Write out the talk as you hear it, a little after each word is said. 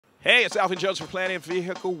Hey, it's Alvin Jones for Planet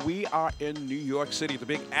Vehicle. We are in New York City, the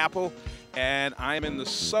Big Apple, and I'm in the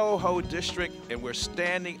Soho district, and we're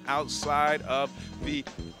standing outside of the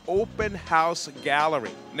Open House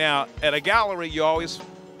Gallery. Now, at a gallery, you always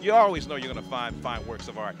know you're going to find fine works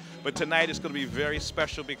of art, but tonight it's going to be very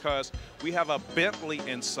special because we have a Bentley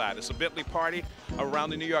inside. It's a Bentley party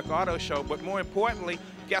around the New York Auto Show, but more importantly,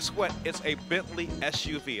 guess what? It's a Bentley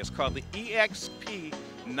SUV. It's called the EXP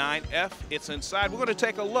 9F. It's inside. We're going to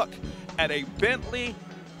take a look at a Bentley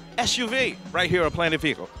SUV right here on Planet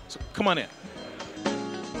Vehicle. So come on in.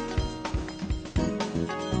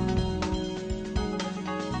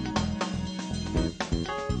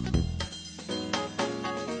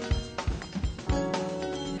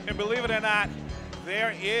 And believe it or not,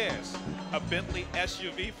 there is a Bentley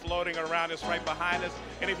SUV floating around us right behind us.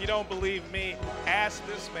 And if you don't believe me, ask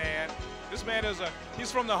this man. This man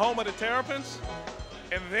he's from the home of the Terrapins.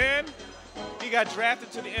 And then he got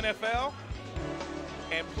drafted to the NFL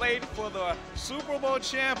and played for the Super Bowl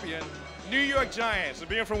champion New York Giants. And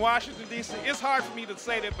being from Washington, D.C., it's hard for me to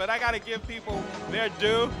say that, but I got to give people their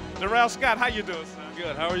due. Darrell Scott, how you doing, son?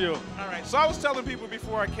 Good. How are you? All right. So I was telling people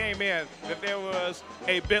before I came in that there was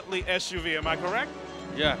a Bentley SUV. Am I correct?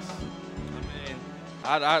 Yes.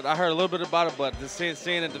 I mean, I heard a little bit about it, but just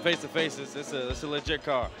seeing it face-to-face, it's a legit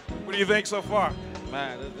car. What do you think so far?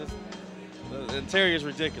 Man, the interior is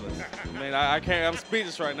ridiculous. I mean, I'm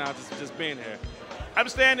speechless right now just being here. I'm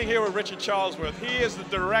standing here with Richard Charlesworth. He is the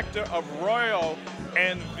Director of Royal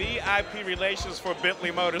and VIP Relations for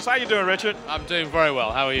Bentley Motors. How you doing, Richard? I'm doing very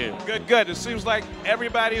well. How are you? Good, good. It seems like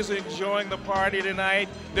everybody is enjoying the party tonight.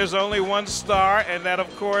 There's only one star, and that,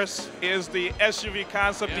 of course, is the SUV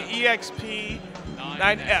concept, the EXP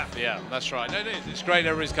 9F. Yeah, that's right. No, it's great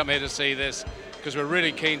everybody's come here to see this, because we're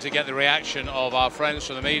really keen to get the reaction of our friends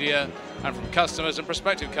from the media and from customers and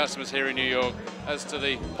prospective customers here in New York as to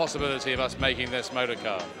the possibility of us making this motor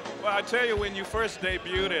car. Well, I tell you, when you first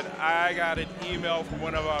debuted it, I got an email from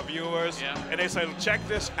one of our viewers, and they said, check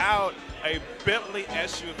this out, a Bentley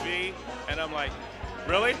SUV, and I'm like,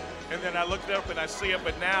 really? And then I looked up and I see it,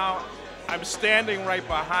 but now I'm standing right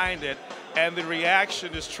behind it, and the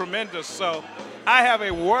reaction is tremendous. So I have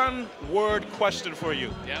a one-word question for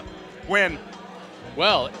you. Yeah. When?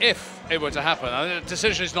 Well, if it were to happen, the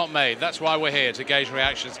decision is not made. That's why we're here, to gauge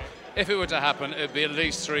reactions. If it were to happen, it would be at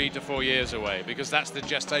least 3 to 4 years away, because that's the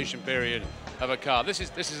gestation period of a car. This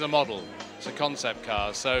is a model. It's a concept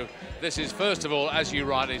car. So this is, first of all, as you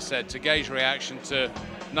rightly said, to gauge reaction to,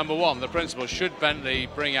 number one, the principle, should Bentley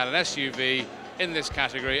bring out an SUV in this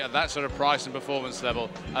category at that sort of price and performance level?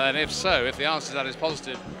 And then if so, if the answer to that is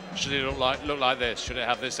positive, should it look like this? Should it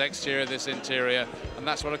have this exterior, this interior? And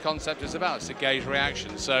that's what a concept is about, it's to gauge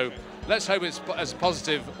reaction. So let's hope it's as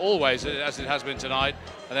positive always as it has been tonight,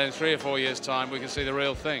 and then in 3 or 4 years' time we can see the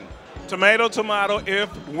real thing. Tomato, tomato, if,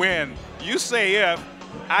 when. You say if,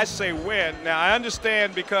 I say when. Now I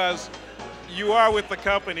understand, because you are with the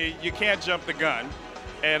company, you can't jump the gun.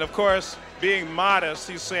 And of course, being modest,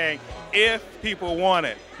 he's saying if people want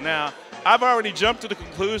it. Now, I've already jumped to the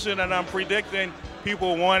conclusion, and I'm predicting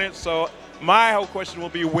people want it, so my whole question will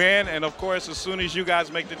be when, and of course, as soon as you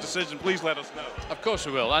guys make the decision, please let us know. Of course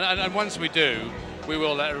we will, and once we do, we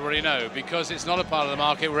will let everybody know, because it's not a part of the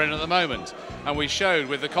market we're in at the moment. And we showed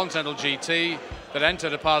with the Continental GT that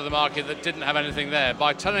entered a part of the market that didn't have anything there.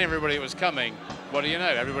 By telling everybody it was coming, what do you know?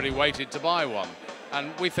 Everybody waited to buy one.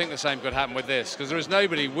 And we think the same could happen with this, because there is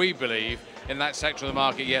nobody, we believe, in that sector of the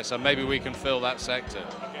market yet, so maybe we can fill that sector.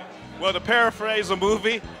 Okay. Well, to paraphrase a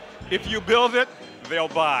movie, if you build it, they'll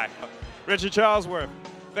buy. Richard Charlesworth,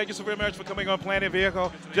 thank you so very much for coming on Planet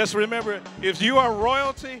Vehicle. Just remember, if you are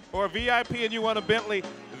royalty or VIP and you want a Bentley,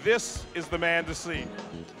 this is the man to see.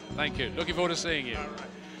 Thank you. Looking forward to seeing you. All right.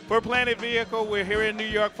 For Planet Vehicle, we're here in New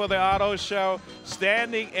York for the auto show,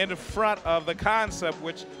 standing in front of the concept,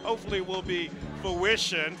 which hopefully will be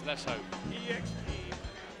fruition. Let's hope. EXP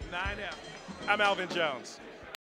 9F. I'm Alvin Jones.